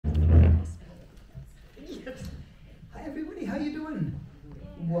you doing?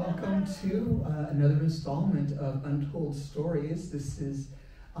 Welcome to another installment of Untold Stories. This is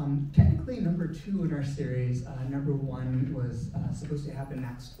technically number 2 in our series. Number 1 was supposed to happen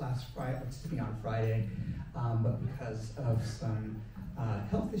last Friday, on Friday, but because of some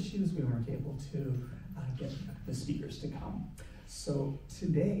health issues, we weren't able to get the speakers to come. So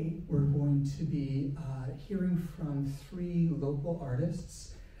today we're going to be hearing from 3 local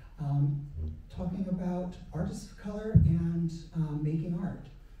artists talking about artists of color and making art.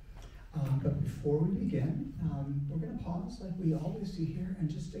 But before we begin, we're going to pause like we always do here and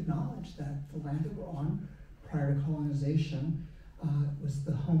just acknowledge that the land that we're on prior to colonization was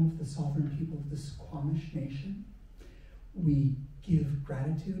the home of the sovereign people of the Squamish Nation. We give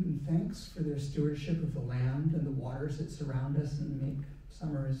gratitude and thanks for their stewardship of the land and the waters that surround us and make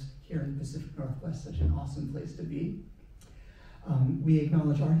summers here in the Pacific Northwest such an awesome place to be. We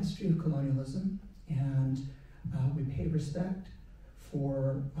acknowledge our history of colonialism, and we pay respect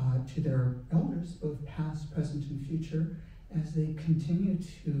to their elders, both past, present, and future, as they continue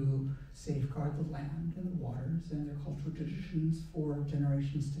to safeguard the land and the waters and their cultural traditions for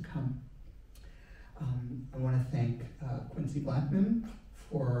generations to come. I want to thank Quincy Blackman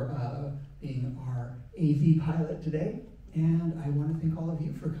for being our AV pilot today, and I want to thank all of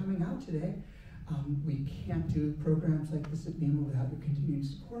you for coming out today. We can't do programs like this at BEMA without your continued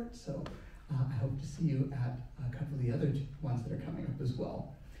support, so I hope to see you at a couple of the other ones that are coming up as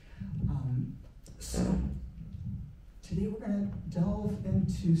well. So today we're going to delve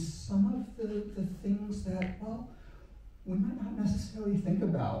into some of the things that, well, we might not necessarily think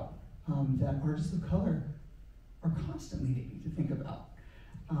about, that artists of color are constantly needing to think about.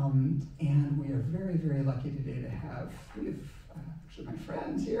 And we are very, very lucky today to have 3 of actually my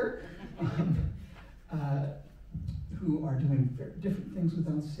friends here who are doing very different things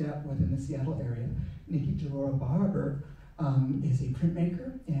within the Seattle area. Nikki Jabbora-Barber is a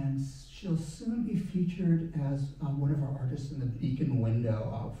printmaker, and she'll soon be featured as one of our artists in the Beacon window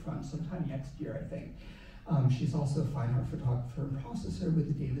out front sometime next year, I think. She's also a fine art photographer and processor with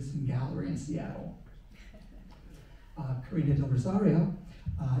the Davison Gallery in Seattle. Carina del Rosario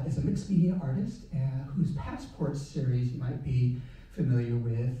is a mixed media artist whose Passport series you might be familiar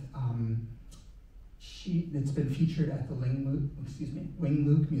with. It's been featured at the Wing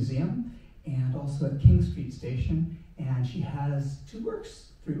Luke Museum and also at King Street Station, and she has 2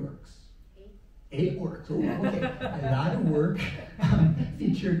 works, 3 works. 8 works. Oh, okay, a lot of work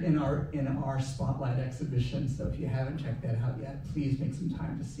featured in our Spotlight exhibition. So if you haven't checked that out yet, please make some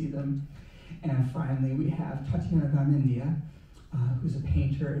time to see them. And finally, we have Tatiana Garmendia, who's a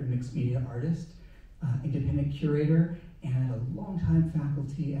painter and mixed media artist, independent curator, and a longtime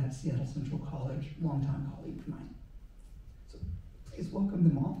faculty at Seattle Central College, longtime colleague of mine. So please welcome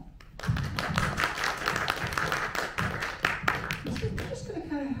them all. We're just going to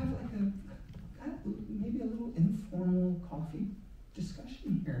kind of have maybe a little informal coffee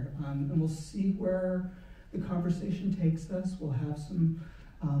discussion here, and we'll see where the conversation takes us. We'll have some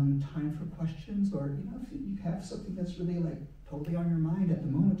time for questions, or if you have something that's really totally on your mind at the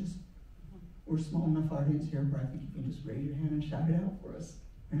moment, just we're a small enough audience here where I think you can just raise your hand and shout it out for us.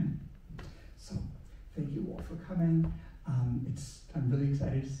 Right? So thank you all for coming. I'm really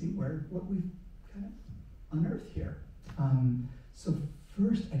excited to see what we've kind of unearthed here. So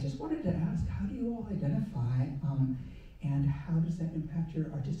first, I just wanted to ask, how do you all identify, and how does that impact your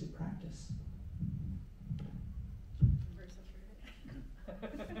artistic practice?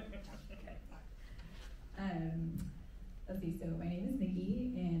 Okay. Let's see, so my name is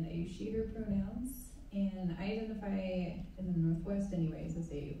Nikki, and I use she, her pronouns, and I identify in the Northwest anyways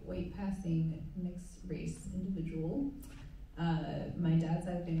as a white passing mixed race individual. My dad's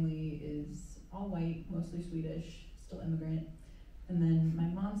side of family is all white, mostly Swedish, still immigrant. And then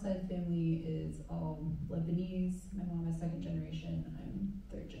my mom's side of the family is all Lebanese. My mom is 2nd generation, I'm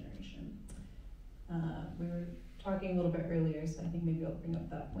 3rd generation. We were talking a little bit earlier, so I think maybe I'll bring up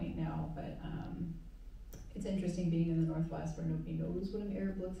that point now, but it's interesting being in the Northwest where nobody knows what an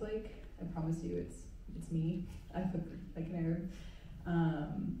Arab looks like. I promise you it's me. I look like an Arab.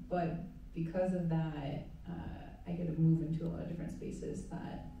 But because of that, I get to move into a lot of different spaces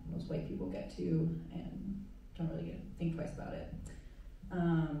that most white people get to and don't really get to think twice about it.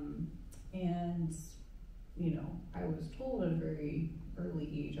 And I was told at a very early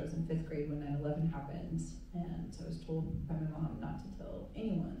age, I was in 5th grade when 9/11 happened, and I was told by my mom not to tell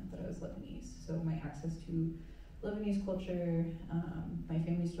anyone that I was Lebanese. So my access to Lebanese culture, my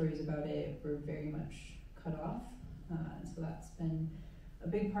family stories about it were very much cut off. So that's been a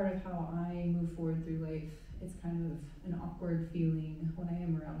big part of how I move forward through life. It's kind of an awkward feeling when I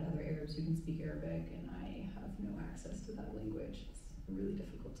am around other Arabs who can speak Arabic, and I have no access to that language. It's really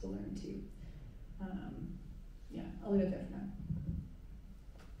difficult to learn too. Yeah, I'll leave it there for now.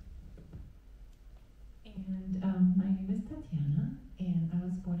 And my name is Tatiana, and I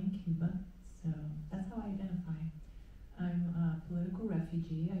was born in Cuba, so that's how I identify. I'm a political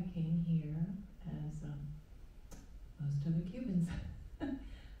refugee. I came here as most other Cubans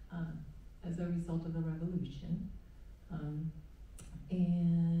as a result of the revolution.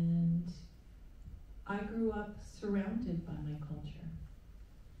 And I grew up surrounded by my culture.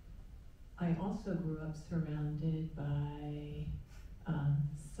 I also grew up surrounded by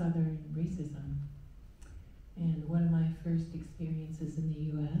Southern racism. And one of my first experiences in the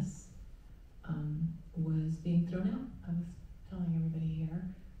U.S. Was being thrown out. I was telling everybody here,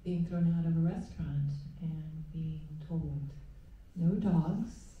 being thrown out of a restaurant and being told, no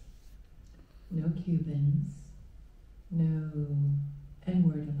dogs, no Cubans, no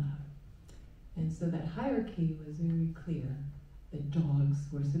N-word allowed. And so that hierarchy was very clear, that dogs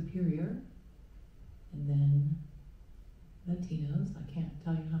were superior, and then Latinos. I can't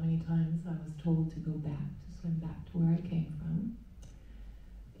tell you how many times I was told to go back, to swim back to where I came from.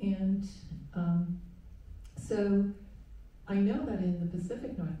 And so I know that in the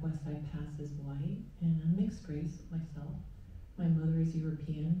Pacific Northwest I pass as white, and I'm mixed race myself. My mother is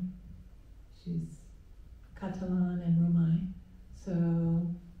European. She's Catalan and Romai,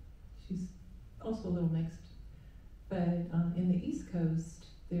 so she's also a little mixed. But in the East Coast,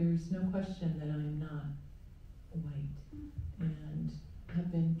 there's no question that I'm not white, and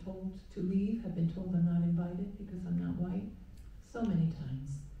have been told to leave, have been told I'm not invited because I'm not white, so many times.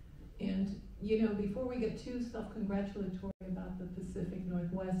 And you know, before we get too self-congratulatory about the Pacific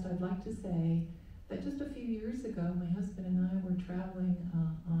Northwest, I'd like to say that just a few years ago, my husband and I were traveling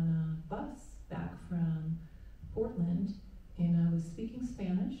on a bus back from Portland, and I was speaking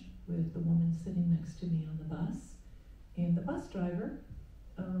Spanish with the woman sitting next to me on the bus, and the bus driver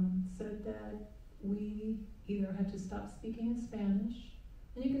said that we either had to stop speaking in Spanish,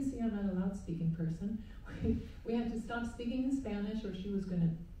 and you can see I'm not a loud-speaking person, we had to stop speaking in Spanish or she was going to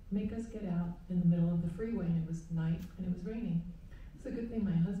make us get out in the middle of the freeway, and it was night and it was raining. It's a good thing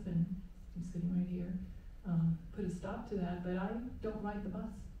my husband, who's sitting right here, put a stop to that, but I don't ride the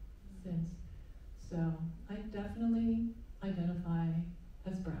bus since. So I definitely identify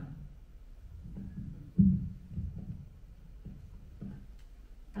as brown.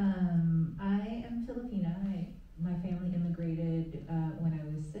 I am Filipina. My family immigrated when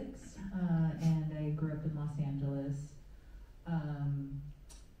I was 6, and I grew up in Los Angeles.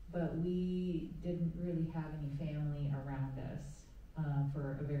 But we didn't really have any family around us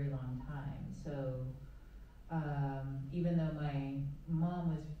for a very long time. So even though my mom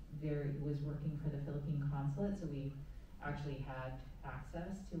was working for the Philippine consulate, so we actually had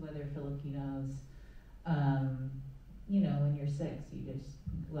access to other Filipinos. You know, when you're 6, you just,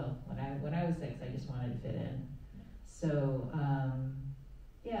 well, when I was 6, I just wanted to fit in. So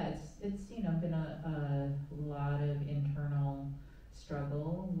yeah, it's you know, been a lot of internal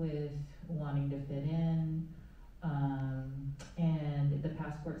struggle with wanting to fit in, and the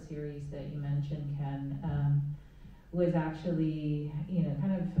passport series that you mentioned, Ken, was actually, you know,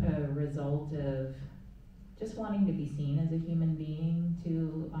 kind of a result of just wanting to be seen as a human being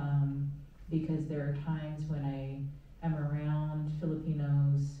too, because there are times when I am around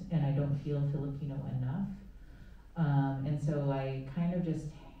Filipinos and I don't feel Filipino enough, and so I kind of just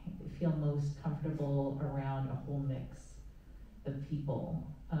feel most comfortable around a whole mix of people.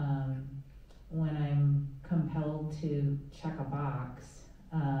 When I'm compelled to check a box,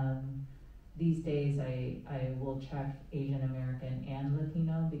 these days I will check Asian American and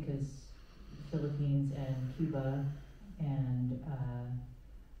Latino, because Philippines and Cuba and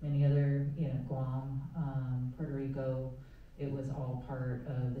many other, you know, Guam, Puerto Rico, it was all part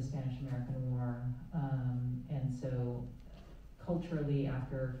of the Spanish-American War. And so culturally,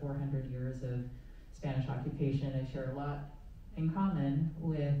 after 400 years of Spanish occupation, I share a lot in common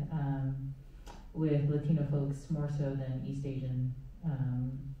with Latino folks, more so than East Asian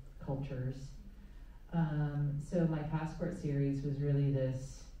cultures. So my passport series was really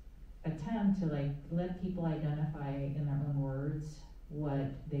this attempt to like let people identify in their own words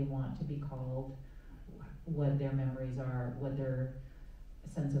what they want to be called, what their memories are, what their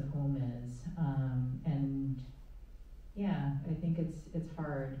sense of home is, and yeah, I think it's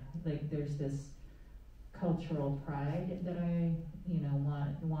hard. Like there's this cultural pride that I, you know,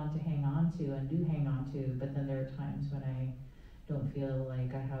 want to hang on to and do hang on to, but then there are times when I don't feel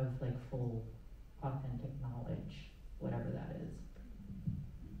like I have like full authentic knowledge, whatever that is.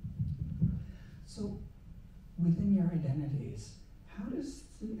 So, within your identities, how do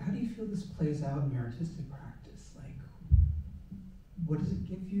you feel this plays out in your artistic practice? what does it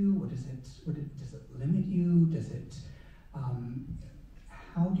give you? Does it limit you?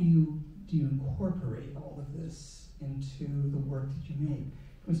 How do you incorporate all of this into the work that you make?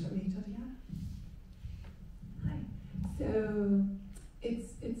 Can we start with you, Tatiana? Hi. So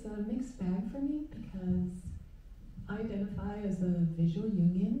it's a mixed bag for me because I identify as a visual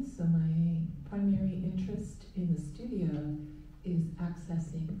Jungian, so my primary interest in the studio is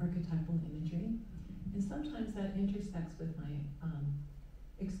accessing archetypal imagery. And sometimes that intersects with my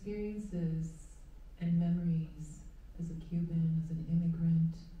experiences and memories as a Cuban, as an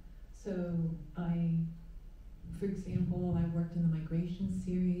immigrant. So for example, I worked in the migration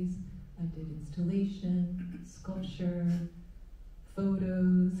series. I did installation, sculpture,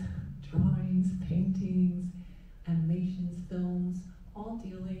 photos, drawings, paintings, animations, films, all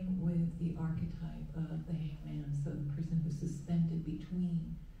dealing with the archetype of the hangman, so the person who's suspended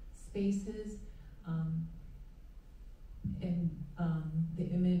between spaces. The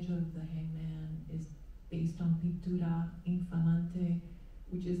image of the hangman is based on pintura infamante,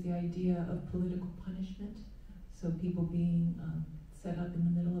 which is the idea of political punishment. So people being set up in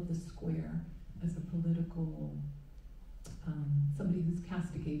the middle of the square as a political, somebody who's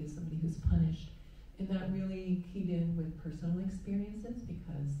castigated, somebody who's punished. And that really keyed in with personal experiences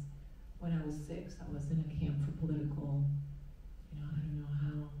because when I was 6, I was in a camp for political, I don't know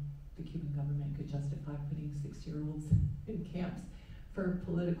how the Cuban government could justify putting 6-year-olds in camps for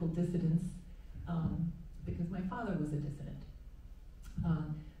political dissidents because my father was a dissident.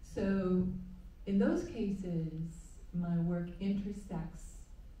 So in those cases, my work intersects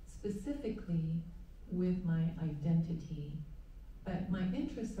specifically with my identity, but my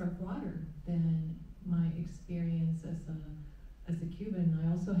interests are broader than my experience as a Cuban.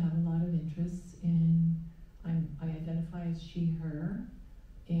 I also have a lot of interests in, I identify as she, her,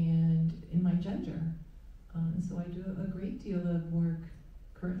 and in my gender. So I do a great deal of work.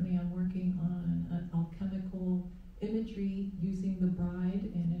 Currently I'm working on alchemical imagery using the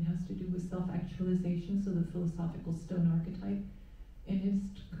bride, and it has to do with self-actualization, so the philosophical stone archetype. And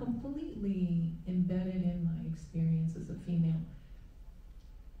it's completely embedded in my experience as a female.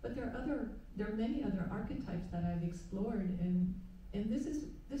 But there are many other archetypes that I've explored, and this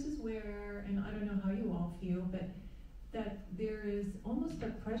is where, and I don't know how you all feel, but that there is almost a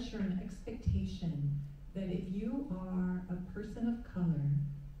pressure and expectation that if you are a person of color,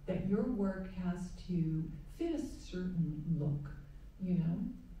 that your work has to fit a certain look,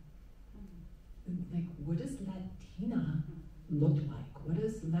 Like, what does Latina look like? What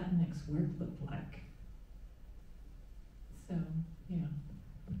does Latinx work look like? So, yeah.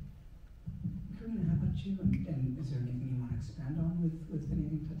 Carina, how about you? And is there anything you want to expand on with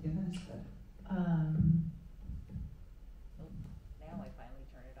anything Tatiana has said? Now I finally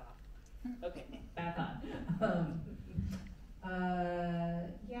turn it off. Okay, back on.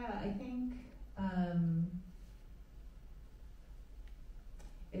 Yeah, I think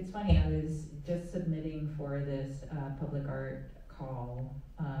it's funny. I was just submitting for this public art call,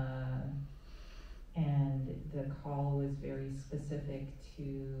 and the call was very specific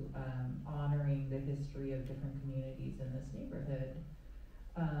to honoring the history of different communities in this neighborhood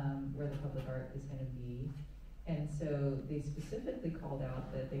where the public art is going to be. And so they specifically called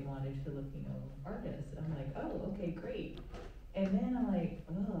out that they wanted Filipino artists. I'm like, oh, okay, great. And then I'm like,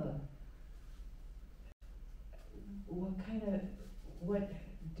 oh, what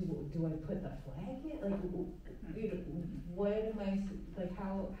do I put the flag in? Like, what am I, like,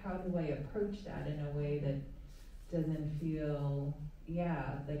 how do I approach that in a way that doesn't feel,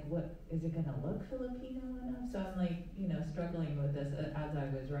 like, what, is it gonna look Filipino enough? So I'm like, struggling with this as I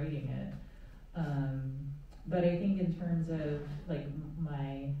was writing it. But I think in terms of like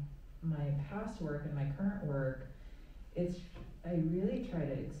my past work and my current work, I really try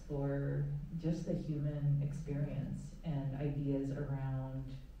to explore just the human experience and ideas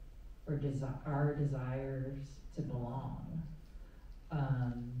around our desires to belong.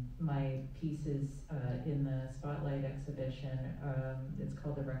 My pieces in the Spotlight exhibition, it's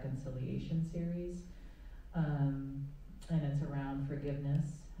called the Reconciliation Series, and it's around forgiveness.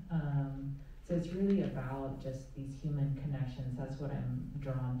 So it's really about just these human connections. That's what I'm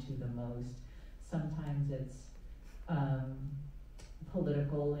drawn to the most. Sometimes it's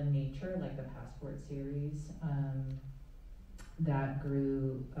political in nature, like the Passport series, that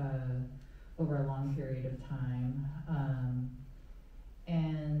grew over a long period of time.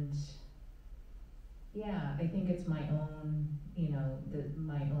 And I think it's my own,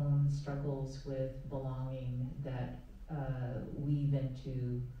 my own struggles with belonging that weave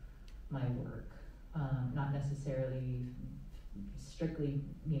into my work, not necessarily strictly,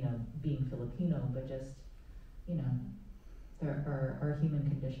 being Filipino, but just, our human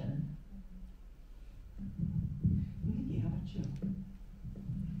condition. Nikki, how about you?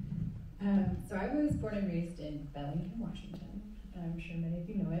 So I was born and raised in Bellington, Washington. I'm sure many of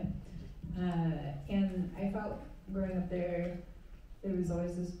you know it. And I felt growing up there was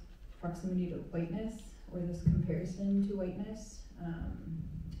always this proximity to whiteness, or this comparison to whiteness.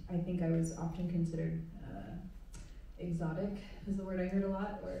 I think I was often considered exotic, is the word I heard a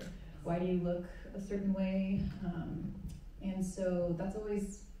lot, or why do you look a certain way? And so that's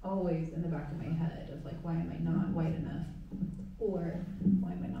always in the back of my head of like, why am I not white enough? Or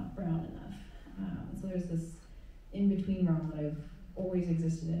why am I not brown enough? So there's this in-between realm that I've always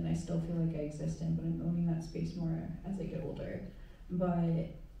existed in. I still feel like I exist in, but I'm owning that space more as I get older. But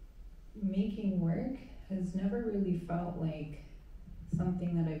making work has never really felt like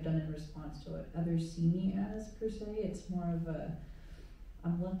something that I've done in response to what others see me as, per se. It's more of a,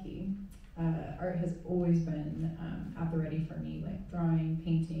 I'm lucky. Art has always been at the ready for me, like drawing,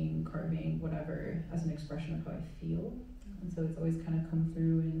 painting, carving, whatever, as an expression of how I feel. And so it's always kind of come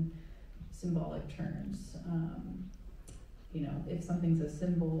through in symbolic terms. You know, if something's a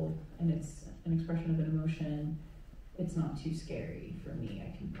symbol and it's an expression of an emotion, it's not too scary for me.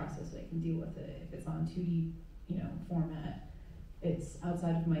 I can process it, I can deal with it. If it's on 2D, format, it's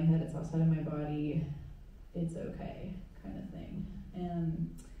outside of my head, it's outside of my body, it's okay, kind of thing.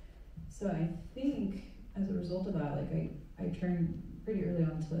 And so I think as a result of that, like I turned pretty early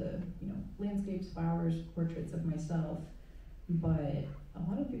on to, landscapes, flowers, portraits of myself, but a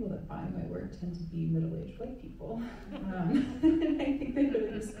lot of people that buy my work tend to be middle-aged white people. And I think they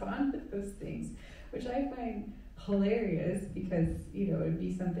really respond to those things, which I find hilarious because, it would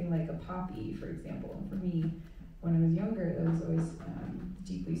be something like a poppy, for example. And for me, when I was younger, that was always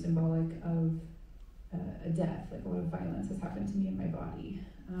deeply symbolic of a death, like a lot of violence has happened to me in my body.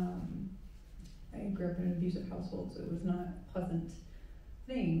 I grew up in an abusive household, so it was not a pleasant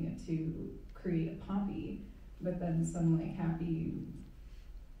thing to create a poppy, but then some like happy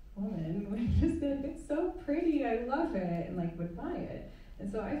woman would just be like, it's so pretty, I love it, and like would buy it. And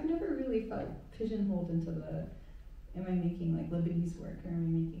so I've never really felt pigeonholed into the, am I making like Lebanese work or am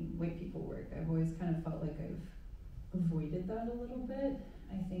I making white people work? I've always kind of felt like I've avoided that a little bit.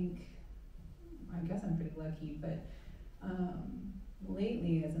 I guess I'm pretty lucky, but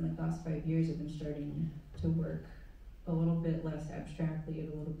lately, as in like the last 5 years, I've been starting to work a little bit less abstractly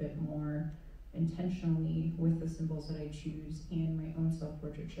and a little bit more intentionally with the symbols that I choose and my own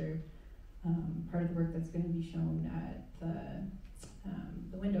self-portraiture. Part of the work that's going to be shown at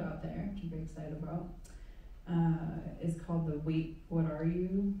the window out there, which I'm very excited about, is called the Wait, What Are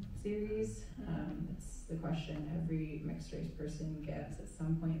You series. It's the question every mixed race person gets at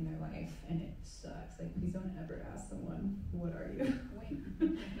some point in their life, and it sucks. Like, please don't ever ask someone, what are you?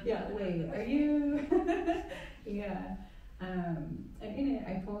 Wait. Yeah, wait, are you? Yeah. And in it,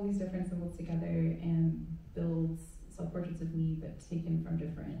 I pull all these different symbols together and build self-portraits of me, but taken from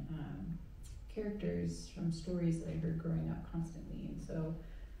different characters from stories that I heard growing up constantly. And so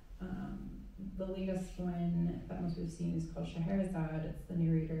the latest one that most people have seen is called Scheherazade. It's the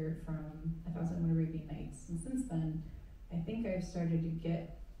narrator from 1001 Arabian Nights. And since then, I think I've started to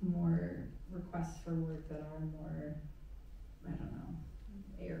get more requests for work that are more,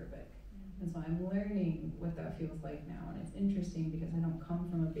 Arabic. And so I'm learning what that feels like now. And it's interesting because I don't come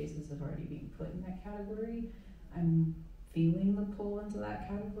from a basis of already being put in that category. I'm feeling the pull into that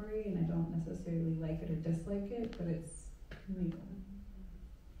category, and I don't necessarily like it or dislike it, but it's new.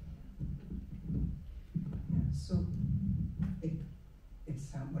 Yeah, so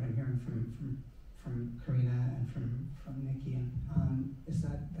it's what I'm hearing from Carina and from Nikki, and is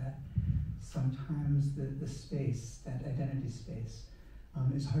that sometimes the space, that identity space,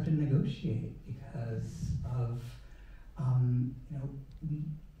 is hard to negotiate because of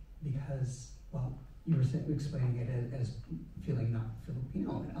you were explaining it as feeling not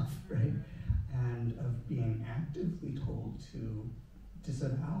Filipino enough, right? And of being actively told to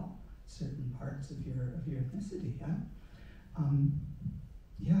disavow certain parts of your ethnicity, yeah?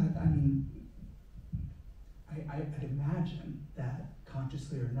 I'd imagine that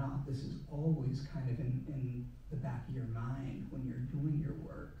consciously or not, this is always kind of in the back of your mind when you're doing your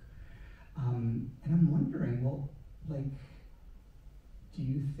work. And I'm wondering, do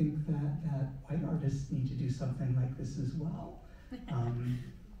you think that white artists need to do something like this as well? Or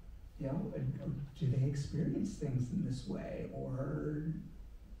do they experience things in this way, or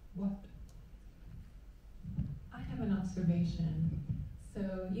what? I have an observation.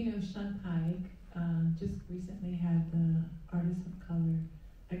 So, Sean Pike just recently had the Artists of Color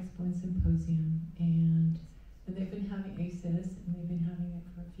Expo and Symposium, and they've been having ACES, and they've been having it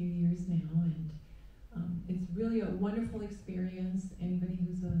for a few years now, and it's really a wonderful experience. Anybody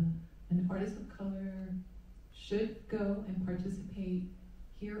who's an artist of color should go and participate,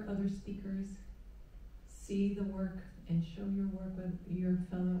 hear other speakers, see the work, and show your work with your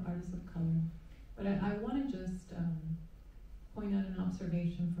fellow artists of color. But I want to just point out an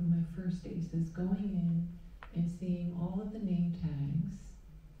observation from my first days is going in and seeing all of the name tags.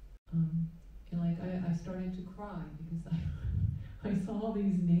 And like I started to cry because I saw all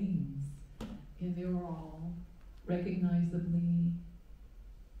these names, and they were all recognizably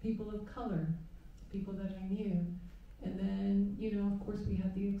people of color, people that I knew. And then, you know, of course we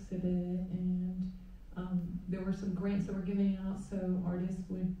had the exhibit, and there were some grants that were given out, so artists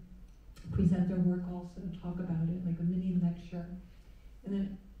would present their work also, talk about it, like a mini lecture. And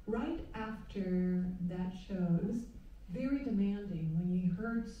then right after that show, it was very demanding when you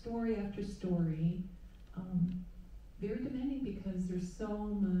heard story after story, very demanding because there's so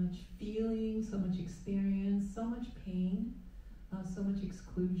much feeling, so much experience, so much pain, so much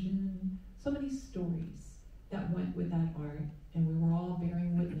exclusion, so many stories that went with that art, and we were all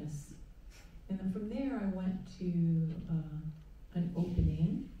bearing witness. And then from there I went to an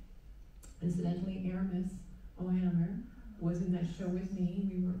opening. Incidentally, Aramis O'Hammer was in that show with me.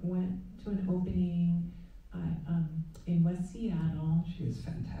 We went to an opening in West Seattle. She is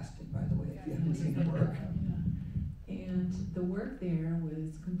fantastic, by the way, if you haven't seen her work. Yeah. And the work there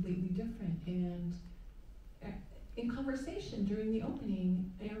was completely different. And in conversation during the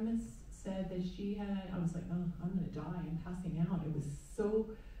opening, Aramis said that she had, I was like, oh, I'm gonna die, I'm passing out. It was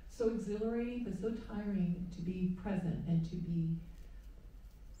so exhilarating, but so tiring to be present and to be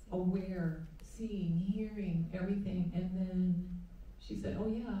aware, seeing, hearing, everything. And then she said, oh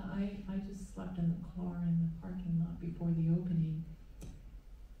yeah, I just slept in the car in the parking lot before the opening.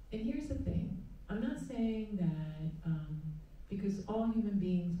 And here's the thing, I'm not saying that, because all human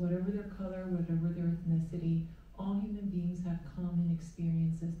beings, whatever their color, whatever their ethnicity, all human beings have common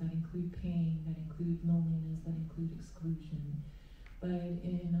experiences that include pain, that include loneliness, that include exclusion. But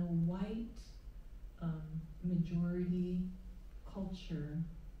in a white majority culture,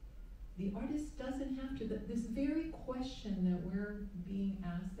 the artist doesn't have to, this very question that we're being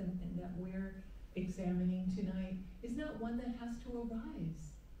asked and that we're examining tonight is not one that has to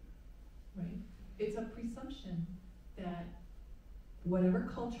arise, right? It's a presumption that whatever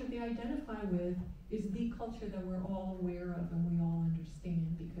culture they identify with is the culture that we're all aware of and we all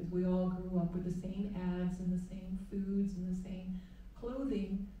understand, because we all grew up with the same ads and the same foods and the same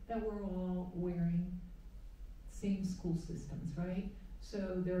clothing that we're all wearing, same school systems, right?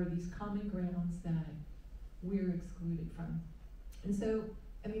 So there are these common grounds that we're excluded from. And so,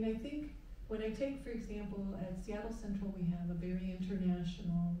 I mean, I think when I take, for example, at Seattle Central, we have a very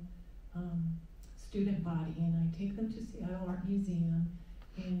international student body, and I take them to Seattle Art Museum,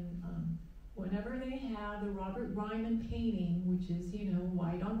 and whenever they have the Robert Ryman painting, which is, you know,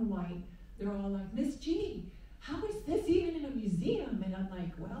 white on white, they're all like, Miss G, how is this even in a museum? And I'm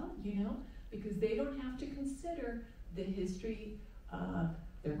like, well, you know, because they don't have to consider the history of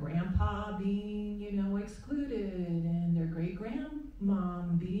their grandpa being, you know, excluded, and their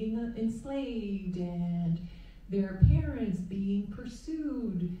great-grandmom being enslaved, and their parents being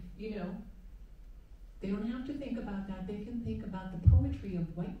pursued, you know. They don't have to think about that. They can think about the poetry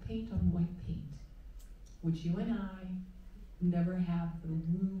of white paint on white paint, which you and I never have the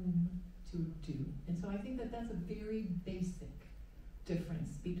room to do. And so I think that that's a very basic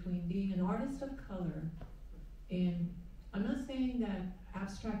difference between being an artist of color, and I'm not saying that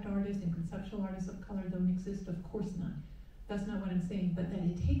abstract artists and conceptual artists of color don't exist, of course not. That's not what I'm saying, but that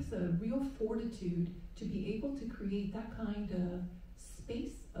it takes a real fortitude to be able to create that kind of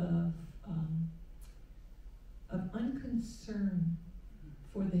space of unconcern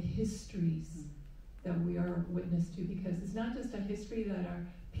for the histories that we are witness to, because it's not just a history that our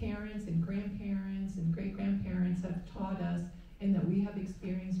parents and grandparents and great-grandparents have taught us and that we have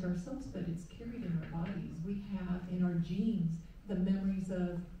experienced ourselves, but it's carried in our bodies. We have in our genes the memories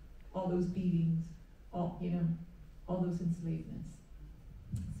of all those beatings, all, you know, all those enslavements.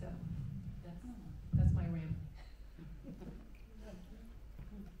 So that's my rant.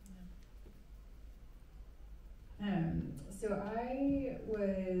 So I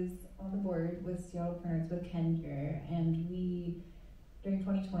was on the board with Seattle Parents with Ken here, and we, during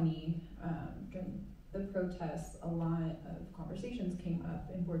 2020, during the protests, a lot of conversations came up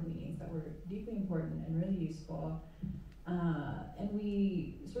in board meetings that were deeply important and really useful. And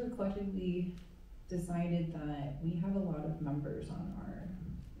we sort of collectively decided that we have a lot of members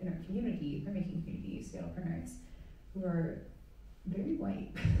in our community, printmaking community, Seattle Parents, who are very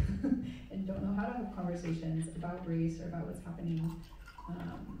white and don't know how to have conversations about race or about what's happening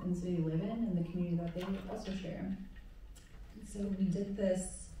in the city they live in and the community that they also share. So we did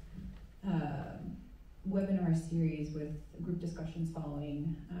this webinar series with group discussions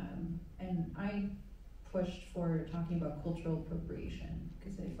following, and I pushed for talking about cultural appropriation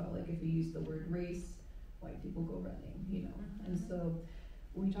because I felt like if you use the word race, white people go running, you know. And so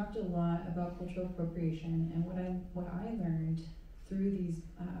we talked a lot about cultural appropriation, and what I learned through these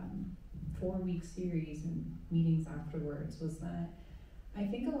 4-week series and meetings afterwards was that I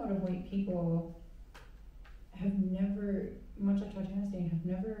think a lot of white people have never, much like Tatiana's saying, have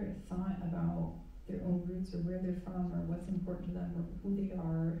never thought about their own roots or where they're from or what's important to them or who they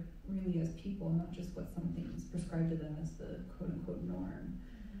are really as people, not just what something's prescribed to them as the quote-unquote norm.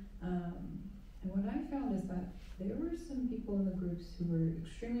 And what I found is that there were some people in the groups who were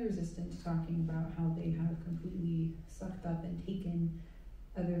extremely resistant to talking about how they have completely sucked up and taken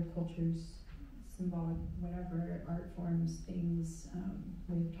other cultures, symbolic, whatever, art forms, things,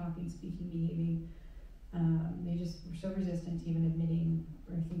 way of talking, speaking, behaving. They just were so resistant to even admitting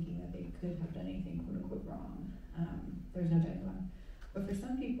or thinking that they could have done anything quote-unquote wrong. There's no doubt about it. But for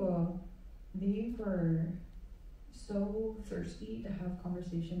some people, they were so thirsty to have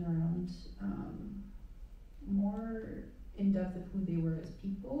conversation around more in depth of who they were as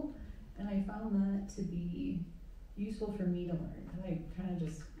people, and I found that to be useful for me to learn. And I kind of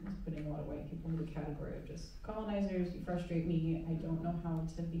just was putting a lot of white people into the category of just colonizers. You frustrate me. I don't know how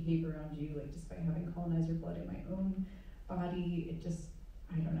to behave around you. Like, despite having colonizer blood in my own body, it just,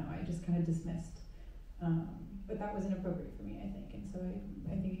 I don't know. I just kind of dismissed. But that was inappropriate for me, I think. And so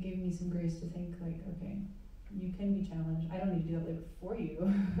I think it gave me some grace to think like, okay, you can be challenged. I don't need to do that labor for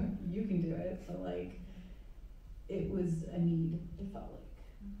you. You can do it. But like, it was a need, it felt like.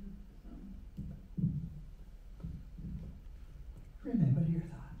 Renee, what are your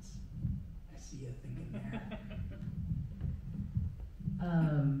thoughts? I see you thinking there.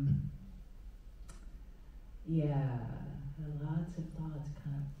 Yeah, lots of thoughts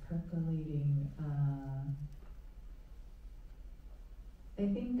kind of percolating. I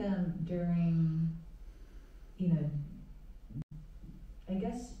think during, I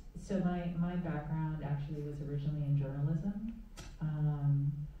guess, so my background actually was originally in journalism.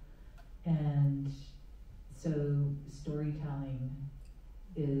 And so storytelling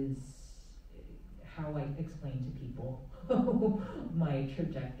is how I explain to people my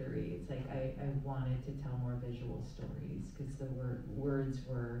trajectory. It's like I wanted to tell more visual stories because the words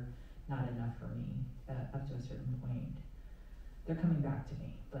were not enough for me up to a certain point. They're coming back to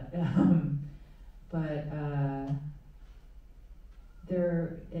me, but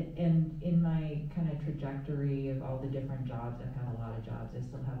there, and in my kind of trajectory of all the different jobs, I've had a lot of jobs. I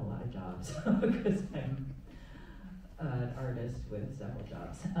still have a lot of jobs because I'm an artist with several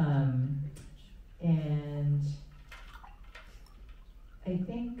jobs. And I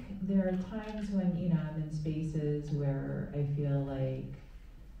think there are times when, I'm in spaces where I feel like,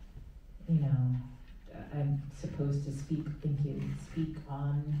 I'm supposed to speak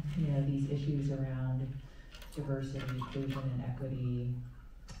on, these issues around diversity, inclusion, and equity.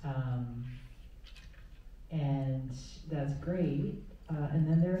 And that's great. And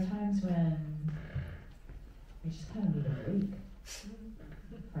then there are times when I just kind of need a break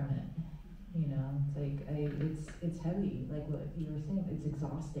from it. It's like it's heavy, like what you were saying. It's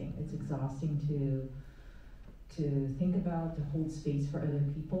exhausting. It's exhausting to think about, to hold space for other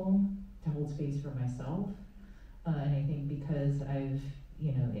people, to hold space for myself. And I think because I've,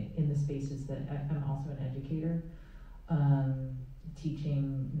 in the spaces that I'm also an educator,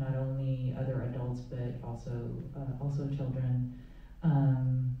 teaching not only other adults but also children.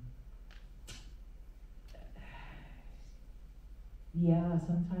 Yeah,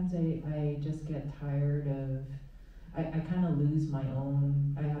 sometimes I just get tired of, I kind of lose my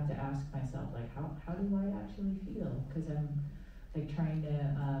own, I have to ask myself, like, how do I actually feel? Because I'm like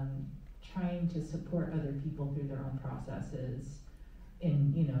trying to support other people through their own processes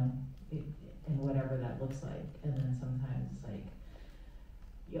in, in whatever that looks like. And then sometimes it's like,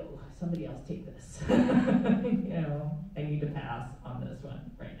 yo, somebody else take this. I need to pass on this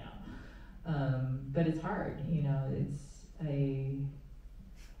one right now. But it's hard,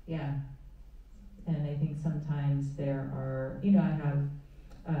 and I think sometimes there are, I have,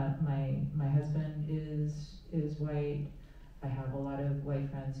 my husband is white. I have a lot of white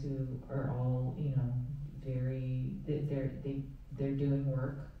friends who are all, very, they're doing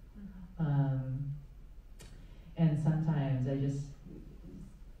work. And sometimes I just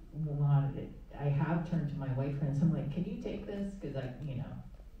I have turned to my white friends, I'm like, can you take this? Because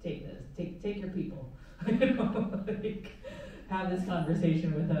take this, take your people. Have this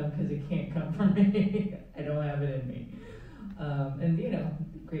conversation with them because it can't come from me. I don't have it in me. And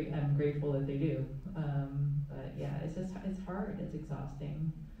I'm grateful that they do. But yeah, it's hard, it's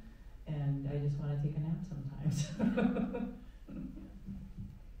exhausting, and I just want to take a nap sometimes.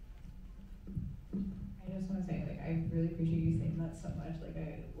 I just want to say, like, I really appreciate you saying that so much. Like,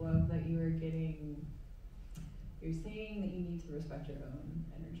 I love that you're saying that you need to respect your own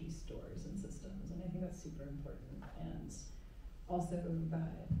energy stores and systems, and I think that's super important. And also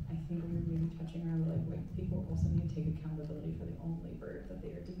that I think we were really touching around, like people also need to take accountability for their own labor that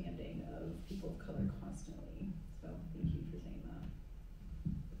they are demanding of people of color constantly. So thank you for saying that.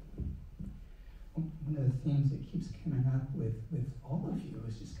 One of the themes that keeps coming up with all of you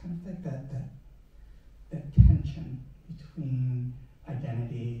is just kind of like that tension between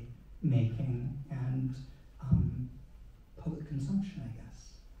identity making and public consumption, I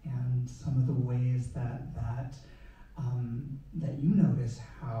guess, and some of the ways that you notice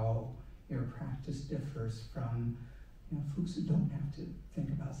how your practice differs from folks who don't have to think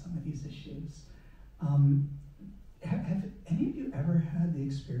about some of these issues. Have any of you ever had the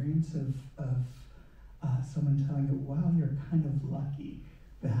experience of someone telling you, "Wow, you're kind of lucky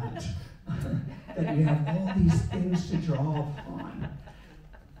that that you have all these things to draw upon"?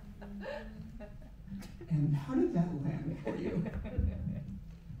 And how did that land for you?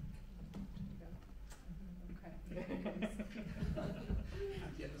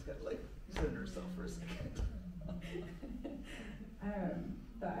 Jenna's got to center herself for a second.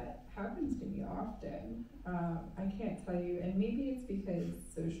 That happens to me often. I can't tell you, and maybe it's because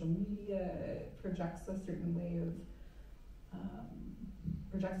social media projects a certain way of,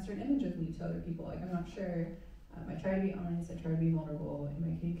 projects a certain image of me to other people. Like, I'm not sure. I try to be honest, I try to be vulnerable in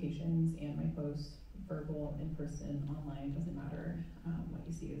my communications and my posts, verbal, in person, online, doesn't matter. What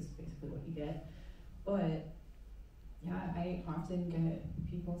you see is basically what you get. But yeah, I often get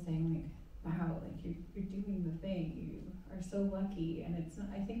people saying, like, wow, like you're doing the thing, you are so lucky. And it's not,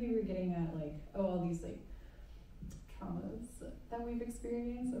 I think we were getting at like, oh, all these like traumas that we've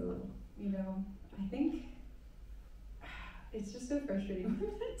experienced. So, I think it's just so frustrating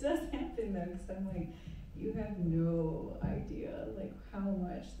when it does happen though, because I'm like, you have no idea like how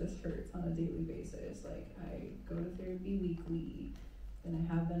much this hurts on a daily basis. Like, I go to therapy weekly, and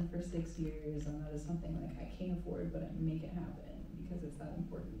I have been for 6 years, and that is something like I can't afford, but I make it happen because it's that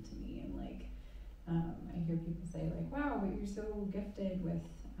important to me. And like, I hear people say like, wow, but you're so gifted with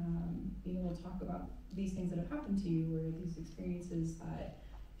being able to talk about these things that have happened to you, or these experiences that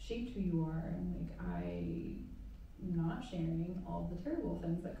shaped who you are. And like, I'm not sharing all the terrible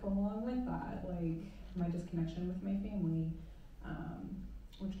things that come along with that, like my disconnection with my family,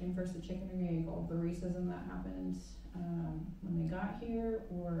 which came first, the chicken or egg, all the racism that happened when they got here,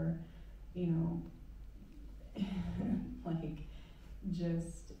 or like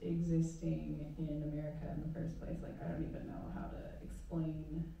just existing in America in the first place. Like, I don't even know how to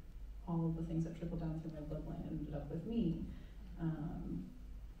explain all of the things that trickled down through my bloodline and ended up with me.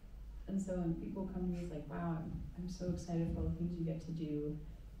 And so when people come to me, it's like, wow, I'm so excited for all the things you get to do,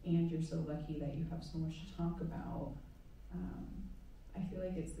 and you're so lucky that you have so much to talk about. I feel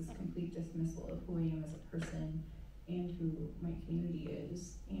like it's this complete dismissal of who I am as a person and who my community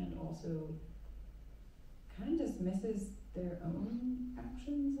is, and also kind of dismisses their own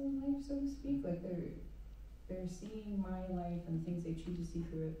actions in life, so to speak. Like, they're seeing my life and things they choose to see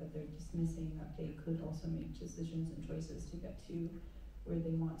through it, but they're dismissing that they could also make decisions and choices to get to where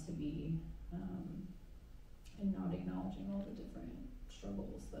they want to be, and not acknowledging all the different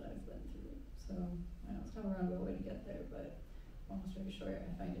struggles that I've been through. So I know it's kind of a roundabout way to get there, but long story short,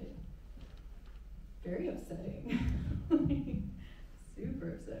 I find it very upsetting. Super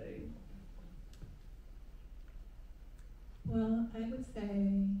upsetting. Well, I would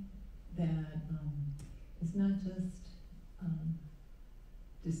say that it's not just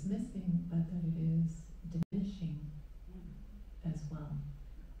dismissing, but that it is diminishing as well.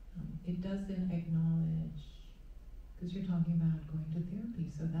 It doesn't acknowledge, because you're talking about going to therapy,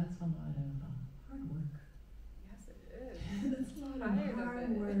 so that's a lot of hard work. Yes, it is. It's a lot of hard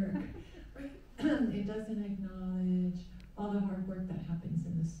work. It doesn't acknowledge all the hard work that happens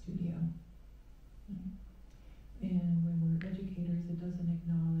in the studio. And when we're educators, it doesn't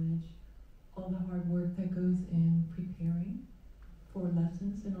acknowledge all the hard work that goes in preparing for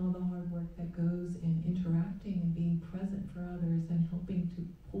lessons, and all the hard work that goes in interacting and being present for others and helping to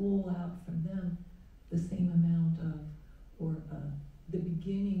pull out from them the same amount of, or the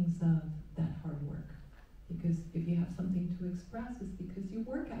beginnings of that hard work. Because if you have something to express, it's because you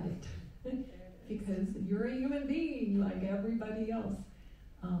work at it. Because you're a human being like everybody else.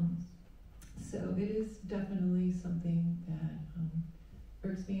 So it is definitely something that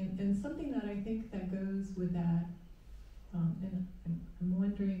irks me, and something that I think that goes with that And I'm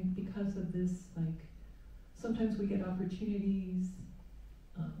wondering, because of this, like, sometimes we get opportunities,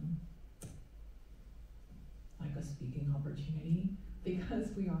 like a speaking opportunity,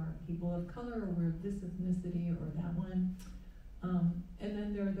 because we are people of color, or we're of this ethnicity or that one. And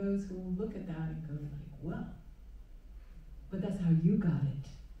then there are those who will look at that and go like, well, but that's how you got it,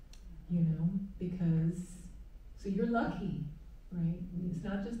 you know, because, so you're lucky, right? It's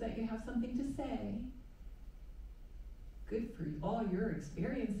not just that you have something to say, good for all your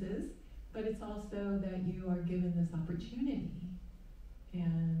experiences, but it's also that you are given this opportunity.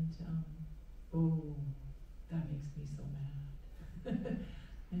 And, oh, that makes me so mad.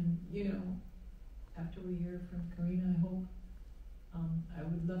 And, you know, after we hear from Carina, I hope, I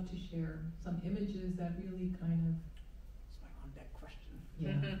would love to share some images that really kind of... It's my on-deck question.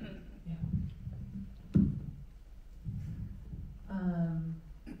 Yeah, yeah.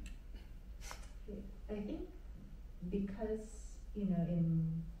 I think because, you know,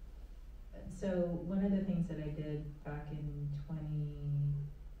 so one of the things that I did back in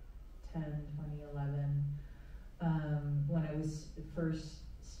 2010, 2011, when I was first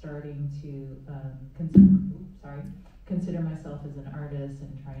starting to consider myself as an artist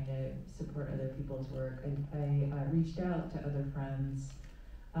and trying to support other people's work, I reached out to other friends.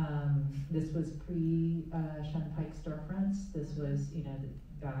 This was pre-Shunpike storefronts. This was, you know,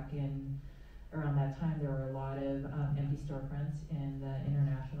 back in around that time, there were a lot of empty storefronts in the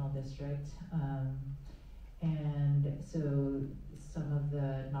International District. And so some of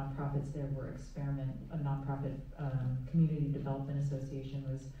the nonprofits there were a nonprofit community development association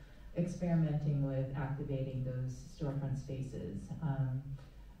was experimenting with activating those storefront spaces.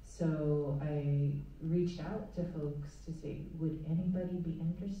 So I reached out to folks to say, would anybody be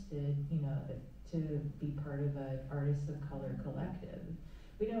interested, you know, to be part of an Artists of Color collective?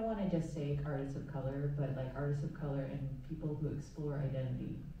 We don't want to just say artists of color, but like artists of color and people who explore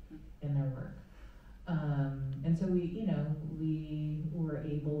identity in their work. And so we were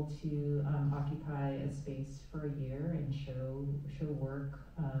able to occupy a space for a year and show work.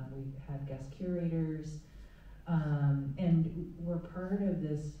 We had guest curators, and we're part of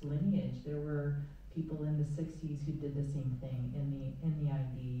this lineage. There were people in the 60s who did the same thing in the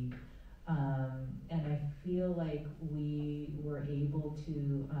IB. And I feel like we were able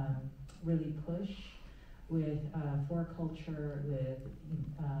to really push with For Culture, with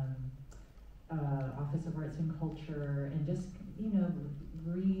Office of Arts and Culture, and just, you know,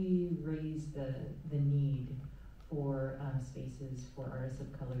 raise the need for spaces for artists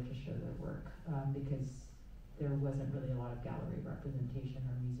of color to show their work, because there wasn't really a lot of gallery representation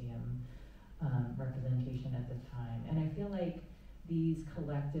or museum representation at the time. And I feel like these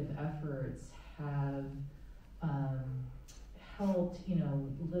collective efforts have helped, you know,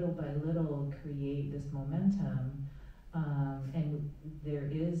 little by little create this momentum. And there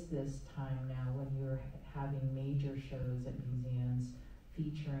is this time now when you're having major shows at museums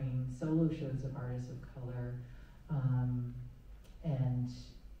featuring solo shows of artists of color. And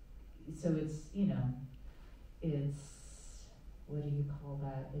so it's, you know, it's, what do you call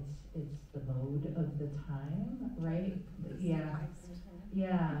that? It's the mode of the time, right? Yeah.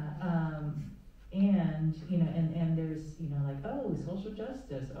 And, you know, and there's, you know, like, oh, social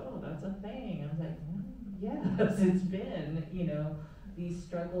justice, oh, that's a thing. I was like, well, yes, it's been, you know, these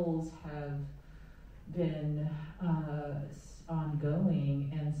struggles have been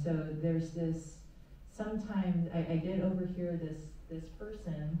ongoing. And so there's this, sometimes I did overhear this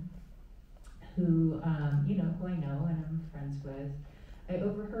person who, you know, who I know and I'm friends with. I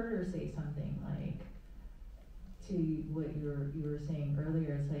overheard her say something like, to what you were saying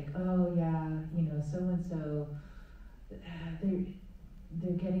earlier, it's like, oh yeah, you know, so and so,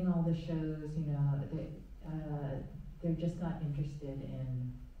 they're getting all the shows, you know, they're just not interested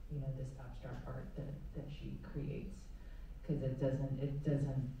in, you know, this abstract art that she creates, because it doesn't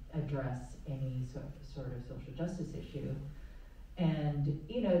address any sort of social justice issue. And,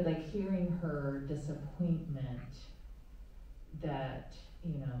 you know, like hearing her disappointment that,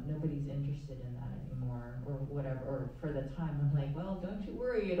 you know, nobody's interested in that anymore, or whatever, or for the time, I'm like, well, don't you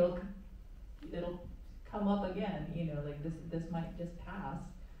worry, it'll come up again, you know, like this might just pass,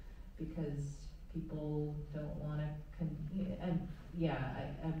 because people don't want to, and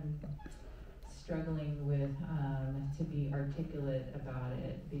yeah, I'm struggling with, to be articulate about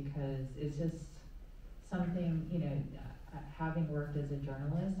it, because it's just something, you know, having worked as a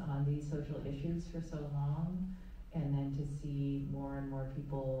journalist on these social issues for so long, and then to see more and more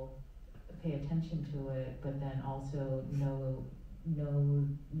people pay attention to it, but then also knowing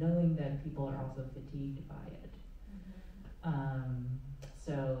that people are also fatigued by it.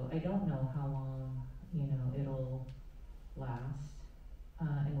 So I don't know how long, you know, last,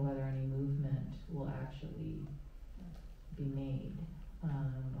 and whether any movement will actually be made.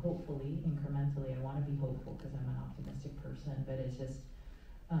 Hopefully, incrementally. I want to be hopeful because I'm an optimistic person, but it's just,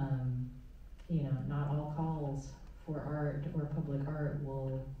 not all calls for art or public art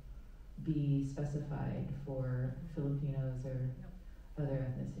will be specified for Filipinos or other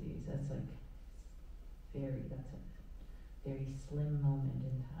ethnicities. That's a very slim moment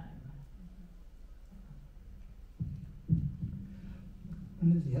in time.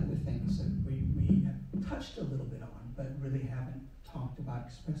 One of the other things that we have touched a little bit on, but really haven't talked about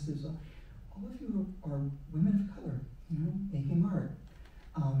expressives, all of you are women of color, making art.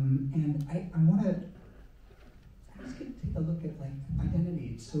 And I want to ask you to take a look at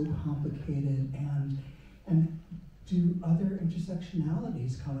identity. It's so complicated, and do other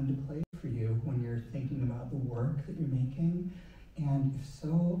intersectionalities come into play for you when you're thinking about the work that you're making? And if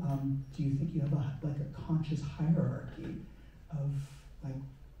so, do you think you have a conscious hierarchy of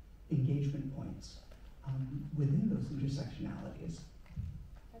engagement points within those intersectionalities?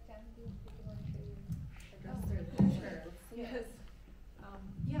 Tatiana, do you want to share your Sure. Yes.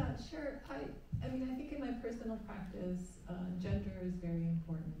 Yeah, sure. I mean, I think in my personal practice, gender is very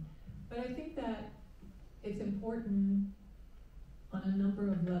important. But I think that it's important on a number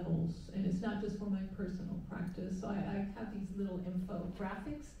of levels, and it's not just for my personal practice. So I have these little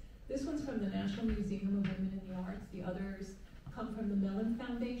infographics. This one's from the National Museum of Women in the Arts. The others come from the Mellon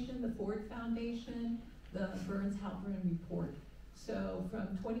Foundation, the Ford Foundation, the Burns-Halperin Report. So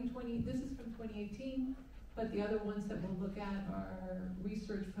from 2020, this is from 2018, but the other ones that we'll look at are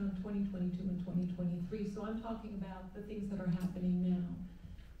research from 2022 and 2023. So I'm talking about the things that are happening now.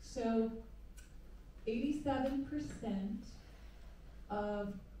 So 87%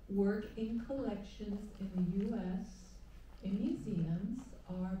 of work in collections in the US, in museums,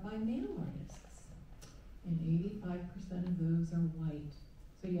 are by male artists. And 85% of those are white.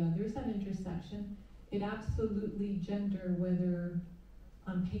 So yeah, there's that intersection. It absolutely gender, whether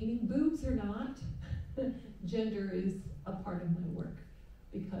I'm painting boobs or not, gender is a part of my work.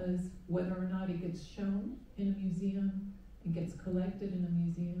 Because whether or not it gets shown in a museum, it gets collected in a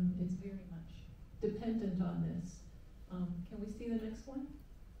museum, it's very much dependent on this. Can we see the next one?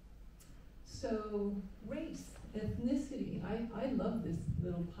 So race, ethnicity, I love this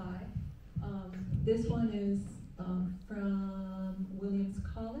little pie. This one is from Williams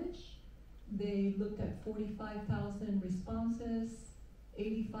College. They looked at 45,000 responses.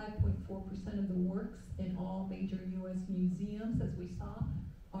 85.4% of the works in all major US museums, as we saw,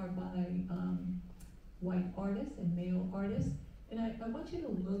 are by white artists and male artists. And I want you to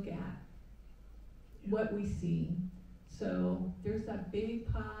look at what we see. So there's that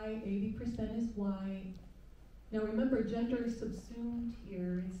big pie, 80% is white. Now remember, gender is subsumed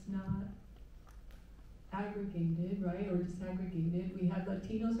here. It's not aggregated, right, or disaggregated. We have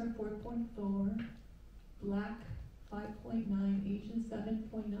Latinos are 4.4, Black 5.9, Asian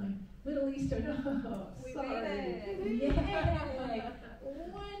 7.9, Middle Eastern, oh, We sorry. made it. Yay!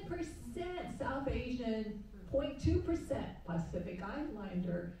 1% South Asian, 0.2% Pacific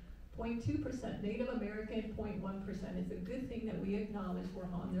Islander, 0.2% Native American, 0.1%. It's a good thing that we acknowledge we're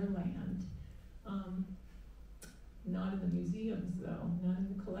on their land. Not in the museums though, not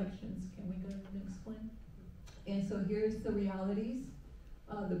in the collections. Can we go to the next one? And so here's the realities,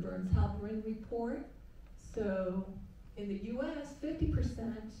 the Burns-Halperin Report. So in the US,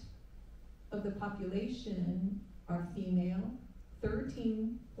 50% of the population are female,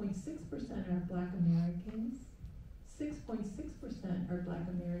 13.6% are Black Americans, 6.6% are Black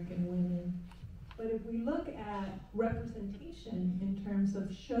American women. But if we look at representation in terms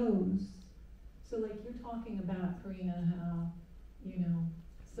of shows, so like you're talking about, Carina, how,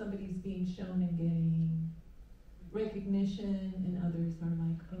 somebody's being shown and getting recognition, and others are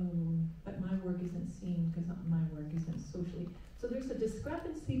like, oh, but my work isn't seen because my work isn't socially. So there's a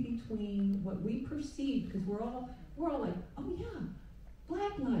discrepancy between what we perceive, because we're all like, oh yeah,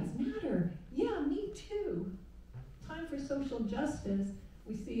 Black Lives Matter, yeah, me too. Time for social justice.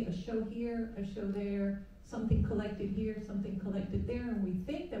 We see a show here, a show there, something collected here, something collected there, and we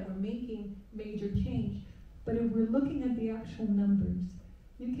think that we're making major change. But if we're looking at the actual numbers,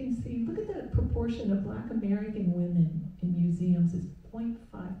 you can see, look at the proportion of Black American women in museums is 0.5%.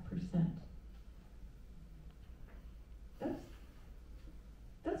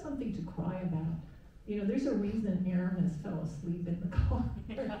 That's something to cry about. There's a reason Aramis fell asleep in the car.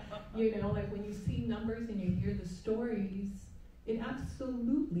 Like when you see numbers and you hear the stories, it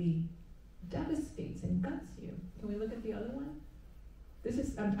absolutely devastates and guts you. Can we look at the other one? This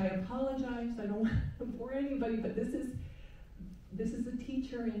is, I apologize, I don't want to bore anybody, but this this is the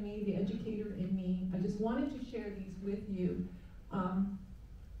teacher in me, the educator in me. I just wanted to share these with you.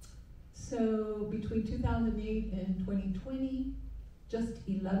 So between 2008 and 2020, just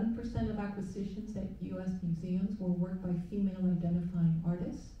 11% of acquisitions at U.S. museums were work by female identifying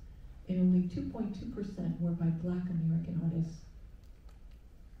artists, and only 2.2% were by Black American artists.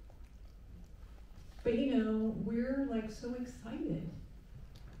 But you know, we're like so excited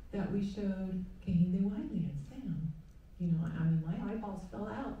that we showed Carina Wiley and Sam. You know, I mean, my eyeballs fell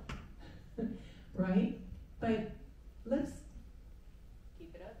out, right? But let's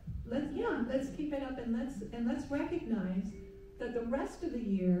Keep it up. let's keep it up, and let's recognize that the rest of the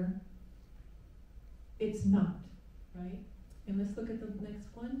year, it's not, right? And let's look at the next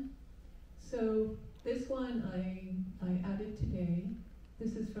one. So this one I added today.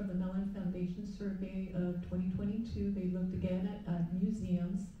 This is from the Mellon Foundation survey of 2022. They looked again at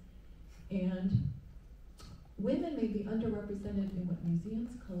museums, and women may be underrepresented in what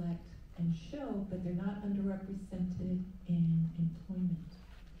museums collect and show, but they're not underrepresented in employment.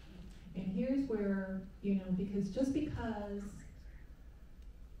 And here's where, you know, because just because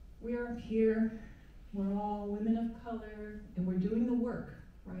we're up here, we're all women of color, and we're doing the work,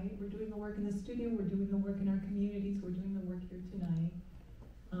 right? We're doing the work in the studio, we're doing the work in our communities, we're doing the work here tonight.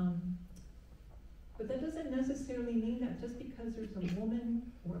 But that doesn't necessarily mean that just because there's a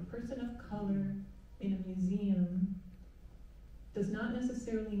woman or a person of color in a museum does not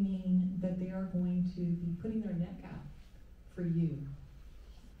necessarily mean that they are going to be putting their neck out for you,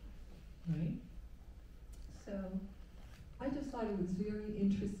 right? So I just thought it was very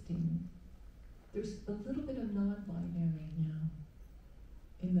interesting. There's a little bit of non-binary now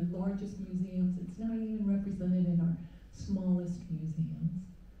in the largest museums. It's not even represented in our smallest museums.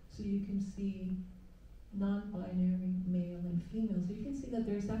 So you can see non-binary male and female. So you can see that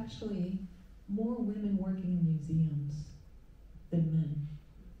there's actually more women working in museums than men.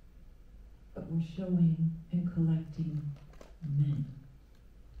 But we're showing and collecting men.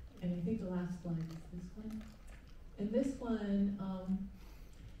 And I think the last slide is this one. And this one,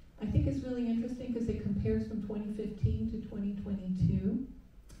 I think is really interesting because it compares from 2015 to 2022.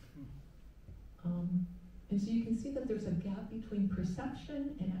 And so you can see that there's a gap between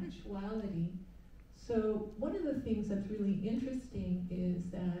perception and actuality. So one of the things that's really interesting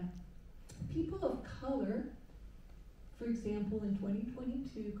is that people of color, for example, in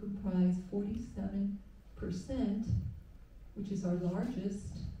 2022 comprise 47%, which is our largest,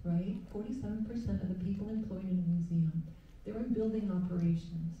 right? 47% of the people employed in a museum. They're in building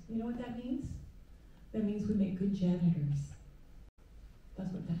operations. You know what that means? That means we make good janitors.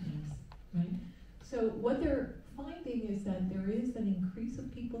 That's what that means, right? So what they're finding is that there is an increase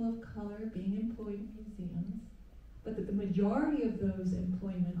of people of color being employed in museums, but that the majority of those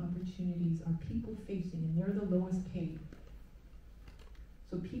employment opportunities are people-facing, and they're the lowest paid.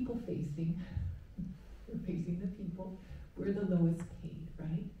 So people-facing, they're facing the people, we're the lowest paid,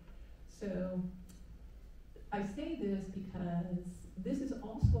 right? So I say this because this is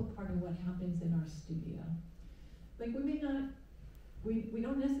also a part of what happens in our studio. Like we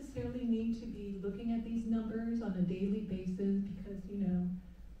don't necessarily need to be looking at these numbers on a daily basis because, you know,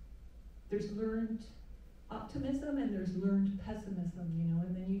 there's learned optimism and there's learned pessimism, you know,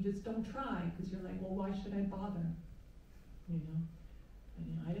 and then you just don't try because you're like, well, why should I bother? You know,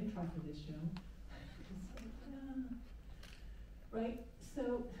 I didn't try for this show. Right?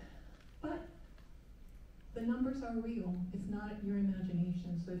 So, but the numbers are real. It's not your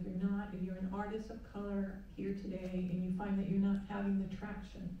imagination. So if you're an artist of color here today and you find that you're not having the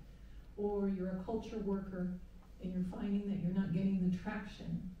traction, or you're a culture worker and you're finding that you're not getting the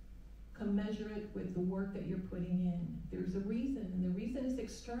traction, come measure it with the work that you're putting in. There's a reason, and the reason is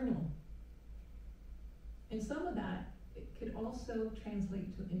external. And some of that, it could also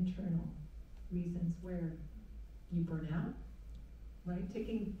translate to internal reasons where you burn out, right?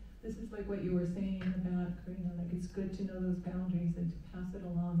 This is like what you were saying about, Carina, like it's good to know those boundaries and to pass it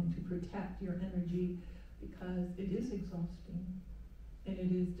along and to protect your energy because it is exhausting and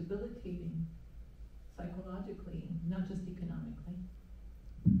it is debilitating psychologically, not just economically.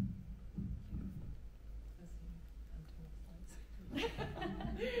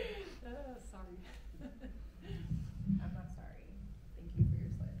 Sorry. I'm not sorry. Thank you for your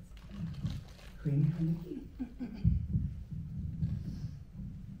slides. Carina, Nikki.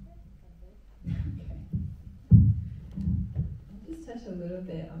 Touch a little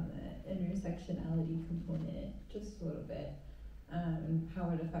bit on the intersectionality component, just a little bit, and how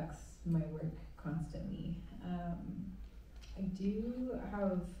it affects my work constantly.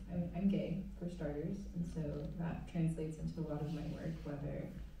 I'm gay, for starters, and so that translates into a lot of my work, whether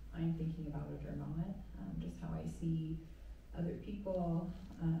I'm thinking about it or not, just how I see other people,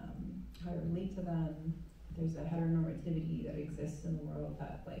 how to relate to them. There's a heteronormativity that exists in the world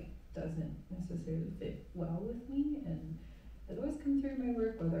that like doesn't necessarily fit well with me, and it always come through my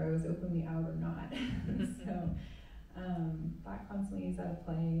work whether I was openly out or not. So that constantly is at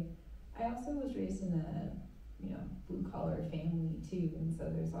play. I also was raised in a blue collar family too, and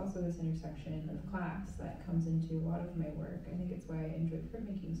so there's also this intersection of class that comes into a lot of my work. I think it's why I enjoy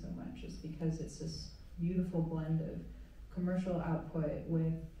printmaking so much, is because it's this beautiful blend of commercial output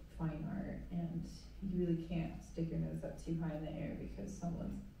with fine art, and you really can't stick your nose up too high in the air because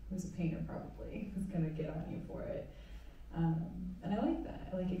someone who's a painter probably is going to get on you for it. And I like that.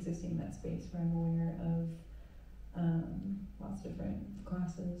 I like existing in that space where I'm aware of lots of different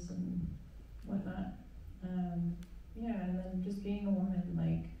classes and whatnot. And then just being a woman,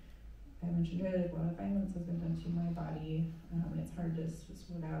 like I mentioned earlier, a lot of violence has been done to my body, and it's hard to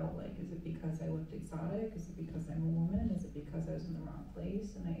sort out, like, is it because I looked exotic? Is it because I'm a woman? Is it because I was in the wrong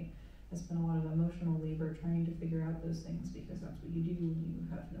place? And I spent a lot of emotional labor trying to figure out those things, because that's what you do when you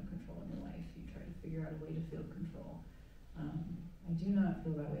have no control in your life. You try to figure out a way to feel control. I do not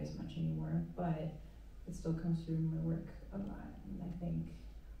feel that way as much anymore, but it still comes through in my work a lot. And I think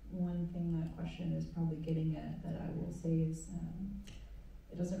one thing that question is probably getting at, that I will say, is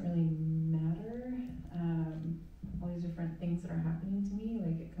it doesn't really matter all these different things that are happening to me.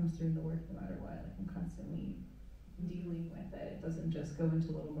 Like, it comes through in the work no matter what. Like, I'm constantly dealing with it. It doesn't just go into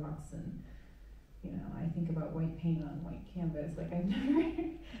a little box and I think about white paint on white canvas. Like, I've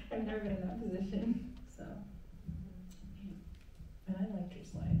never been in that position. So, and I liked your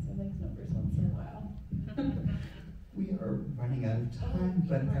slides. I like numbers once in a while. We are running out of time,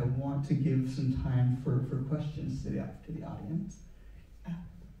 but I want to give some time for questions to the audience.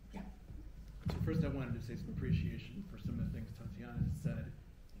 So first I wanted to say some appreciation for some of the things Tatiana has said,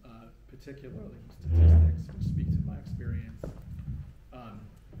 particularly statistics, which speak to my experience.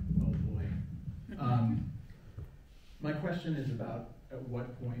 Oh boy. My question is about at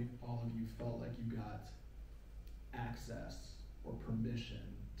what point all of you felt like you got access or permission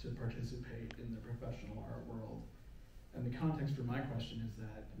to participate in the professional art world. And the context for my question is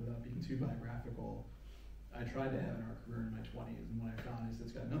that, without being too biographical, I tried to have an art career in my 20s, and what I found is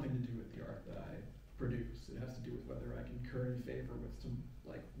it's got nothing to do with the art that I produce. It has to do with whether I can curry favor with some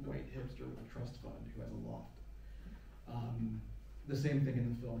like white hipster with a trust fund who has a loft. The same thing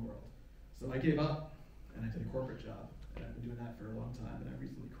in the film world. So I gave up, and I did a corporate job, and I've been doing that for a long time, and I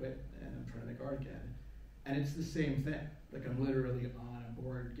recently quit, and I'm trying to make art again. And it's the same thing. Like, I'm literally on a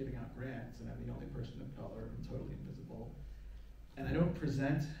board giving out grants, and I'm the only person of color. I'm totally invisible. And I don't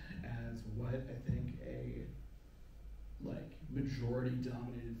present as what I think a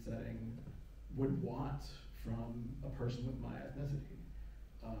majority-dominated setting would want from a person with my ethnicity.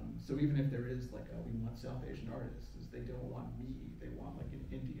 So even if there is we want South Asian artists, they don't want me. They want like an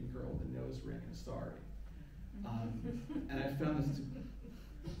Indian girl with a nose ring and a sari. And I found this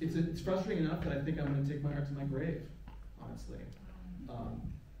it's frustrating enough that I think I'm going to take my art to my grave, honestly.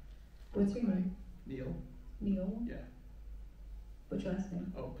 What's your name? Neil. Neil? Yeah. What's your last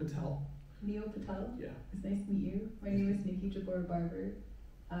name? Oh, Patel. Neil Patel? Yeah. It's nice to meet you. My name is Nikki Jabbora-Barber.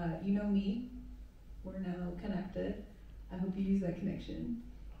 You know me. We're now connected. I hope you use that connection.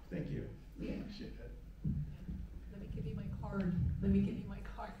 Thank you. Yeah. Appreciate it. Let me give you my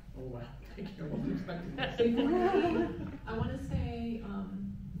card. Oh, wow. Thank you. I wasn't expecting this. I want to say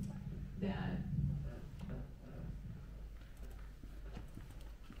that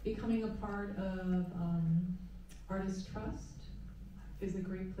becoming a part of Artists Trust is a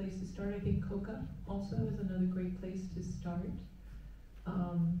great place to start. I think COCA also is another great place to start.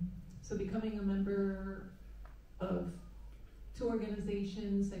 So becoming a member of two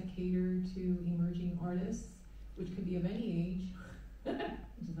organizations that cater to emerging artists, which could be of any age.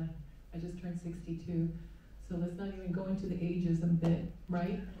 I just turned 62, so let's not even go into the ageism bit,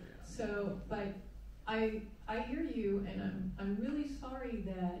 right? So, but I hear you, and I'm really sorry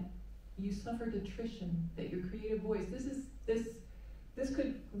that you suffered attrition, that your creative voice. This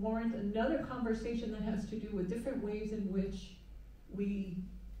could warrant another conversation that has to do with different ways in which we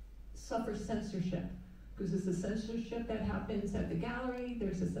suffer censorship. Because there's a censorship that happens at the gallery,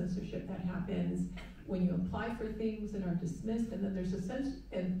 there's a censorship that happens when you apply for things and are dismissed, and then there's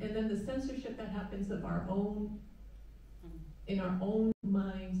and then the censorship that happens of our own, in our own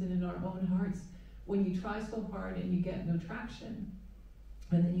minds and in our own hearts, when you try so hard and you get no traction,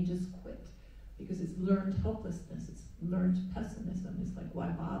 and then you just quit, because it's learned helplessness, it's learned pessimism. It's like, why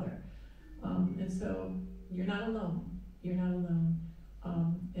bother? And so you're not alone. You're not alone.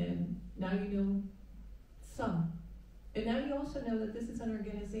 And now you know some. And now you also know that this is an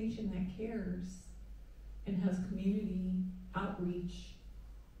organization that cares and has community outreach,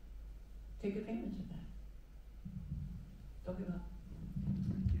 take advantage of that. Don't give up.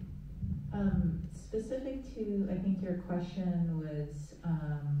 Specific to, I think your question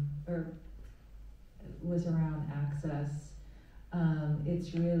was around access.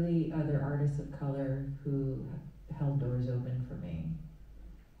 It's really other artists of color who held doors open for me,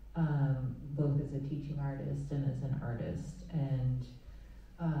 both as a teaching artist and as an artist. And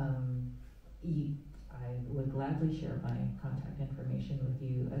I would gladly share my contact information with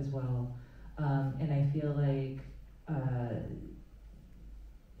you as well. And I feel like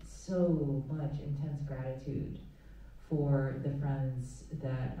so much intense gratitude for the friends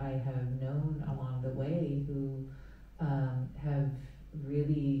that I have known along the way who have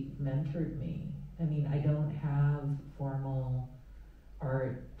really mentored me. I mean, I don't have formal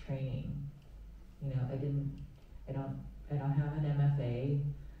art training. You know, I don't have an MFA.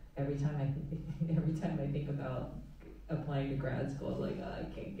 Every time I think about applying to grad school, I'm like, oh, I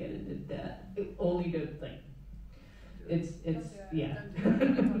can't get into debt. Only to like, it's yeah.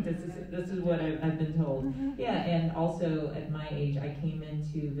 This is what I've been told. Yeah, and also at my age, I came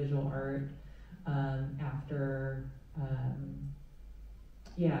into visual art after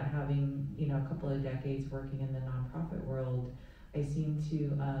having a couple of decades working in the nonprofit world. I seem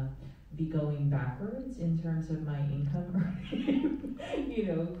to be going backwards in terms of my income earning.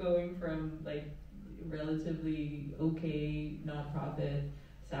 Going from like relatively okay nonprofit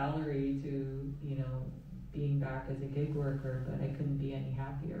salary to being back as a gig worker, but I couldn't be any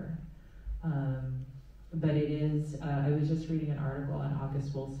happier. But it is, I was just reading an article on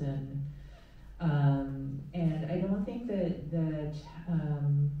August Wilson, and I don't think that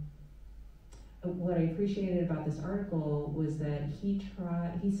what I appreciated about this article was that he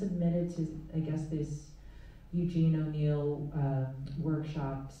submitted to, I guess, this Eugene O'Neill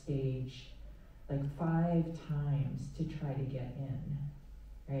workshop stage like 5 times to try to get in,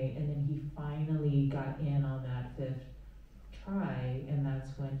 right? And then he finally got in on that 5th try, and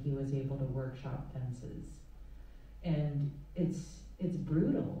that's when he was able to workshop fences. And it's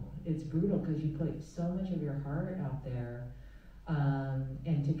brutal. It's brutal because you put so much of your heart out there,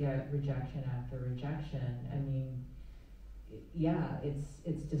 and to get rejection after rejection. I mean, yeah,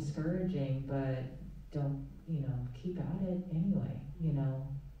 it's discouraging, but don't keep at it anyway.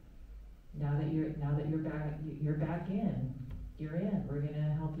 Now that you're back in. You're in. We're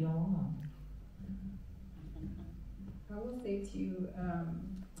gonna help you along. I will say to you,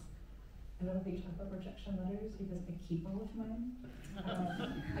 I don't think talk about rejection letters because I keep all of mine.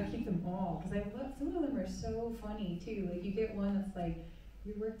 I keep them all because I love. Some of them are so funny too. Like you get one that's like,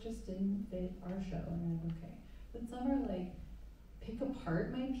 your work just didn't fit our show, and I'm like, okay. But some are like, pick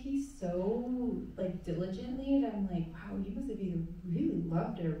apart my piece so like diligently, and I'm like, wow, you must have either really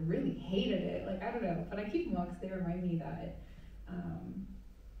loved it or really hated it. Like I don't know, but I keep them all because they remind me that.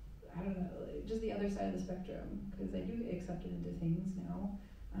 I don't know, just the other side of the spectrum, because I do get accepted into things now,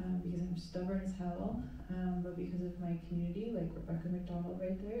 because I'm stubborn as hell, but because of my community, like Rebecca McDonald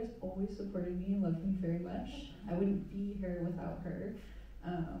right there has always supported me and loved me very much. I wouldn't be here without her.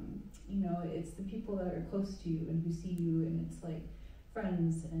 It's the people that are close to you and who see you, and it's like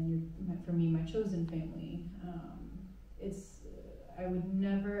friends, and for me, my chosen family. I would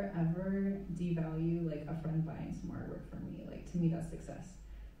never ever devalue like a friend buying some artwork for me. Like to me, that's success.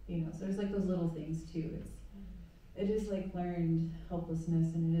 So there's like those little things too. It is like learned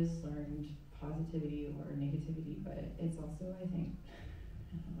helplessness, and it is learned positivity or negativity. But it's also, I think,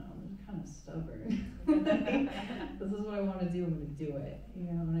 I don't know, I'm kind of stubborn. This is what I want to do. I'm going to do it.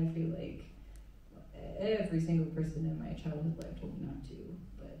 And I feel like every single person in my childhood life told me not to,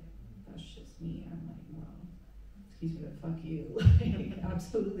 but that's just me. I'm like, well, excuse me, but fuck you. Like,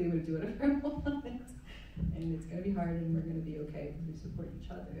 absolutely would do whatever I want. And it's going to be hard, and we're going to be okay because we support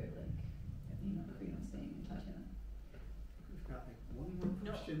each other, like, Carina was saying, and Tatiana. We've got like one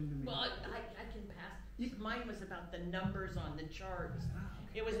more question. No, well, I can pass. Mine was about the numbers on the charts.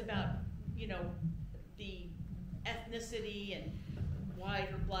 It was about, the ethnicity and white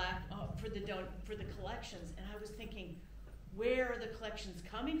or black for the collections. And I was thinking, where are the collections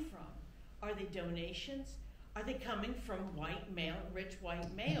coming from? Are they donations? Are they coming from rich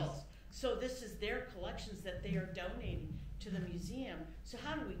white males? So this is their collections that they are donating to the museum. So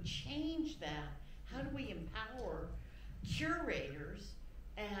how do we change that? How do we empower curators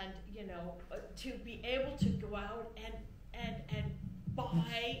and, to be able to go out and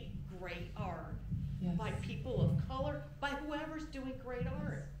buy great art by people of color, by whoever's doing great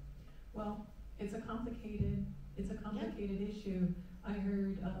art? Well, it's a complicated issue. I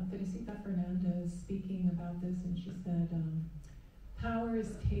heard Felicita Fernandez speaking about this, and she said, power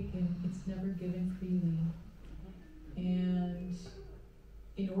is taken, it's never given freely. And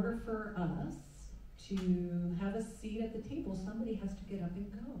in order for us to have a seat at the table, somebody has to get up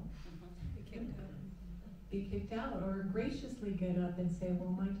and go. Be kicked out, or graciously get up and say,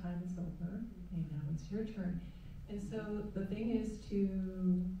 well, my time is over, and now it's your turn. And so the thing is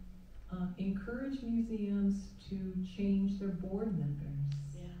to encourage museums to change their board members,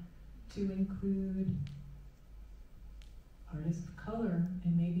 to include artists of color,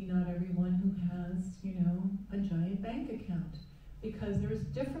 and maybe not everyone who has, a giant bank account, because there's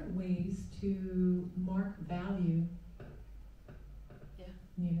different ways to mark value.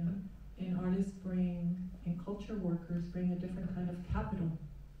 And artists and culture workers bring a different kind of capital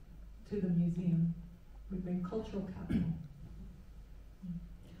to the museum. We bring cultural capital.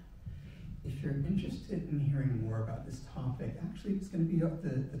 If you're interested in hearing more about this topic, actually it's going to be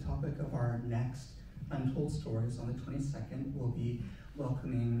the topic of our next Untold Stories on the 22nd. We'll be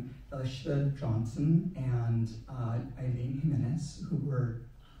welcoming Alicia Johnson and Eileen Jimenez, who were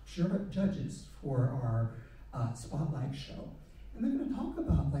judges for our Spotlight show. And they're going to talk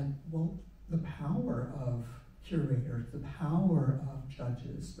about, the power of curators, the power of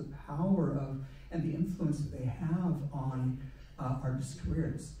judges, the power of, and the influence that they have on artists'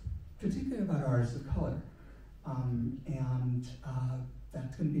 careers, particularly about artists of color. And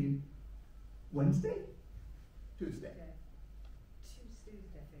that's going to be Wednesday? Tuesday. Tuesday.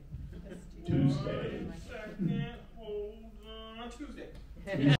 Tuesday.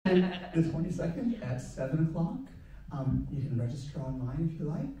 The 22nd at 7 o'clock. You can register online if you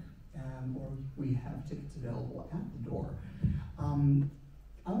like, or we have tickets available at the door.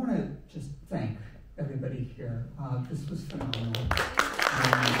 I want to just thank everybody here. This was phenomenal.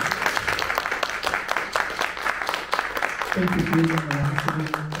 Thank you for your generosity.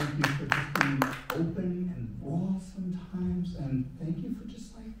 Thank you for just being open and raw sometimes, and thank you for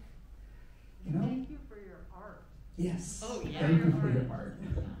just Thank you for your art. Yes. Oh, yeah. Thank you for your art.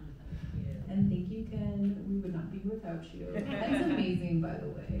 And thank you, Ken. We would not be without you. Ken's amazing, by the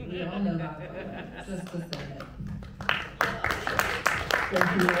way. We all know that, by the way. Just to say it. Thank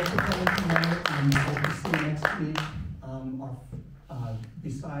you all for coming tonight. I hope to see you next week.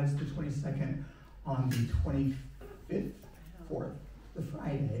 Besides the 22nd, on the 25th, the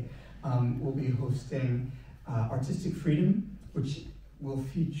Friday, we'll be hosting Artistic Freedom, which will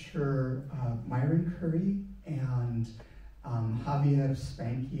feature Myron Curry and Javier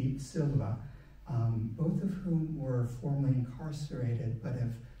Spanky Silva, both of whom were formerly incarcerated but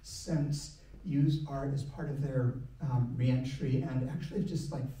have since used art as part of their reentry, and actually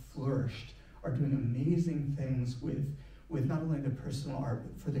just flourished, are doing amazing things with not only their personal art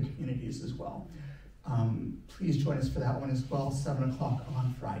but for the communities as well. Please join us for that one as well, 7 o'clock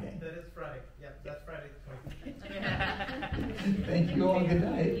on Friday. That is Friday. Yep, that's Friday. Thank you all. Good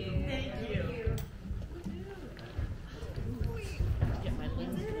night. Thank you.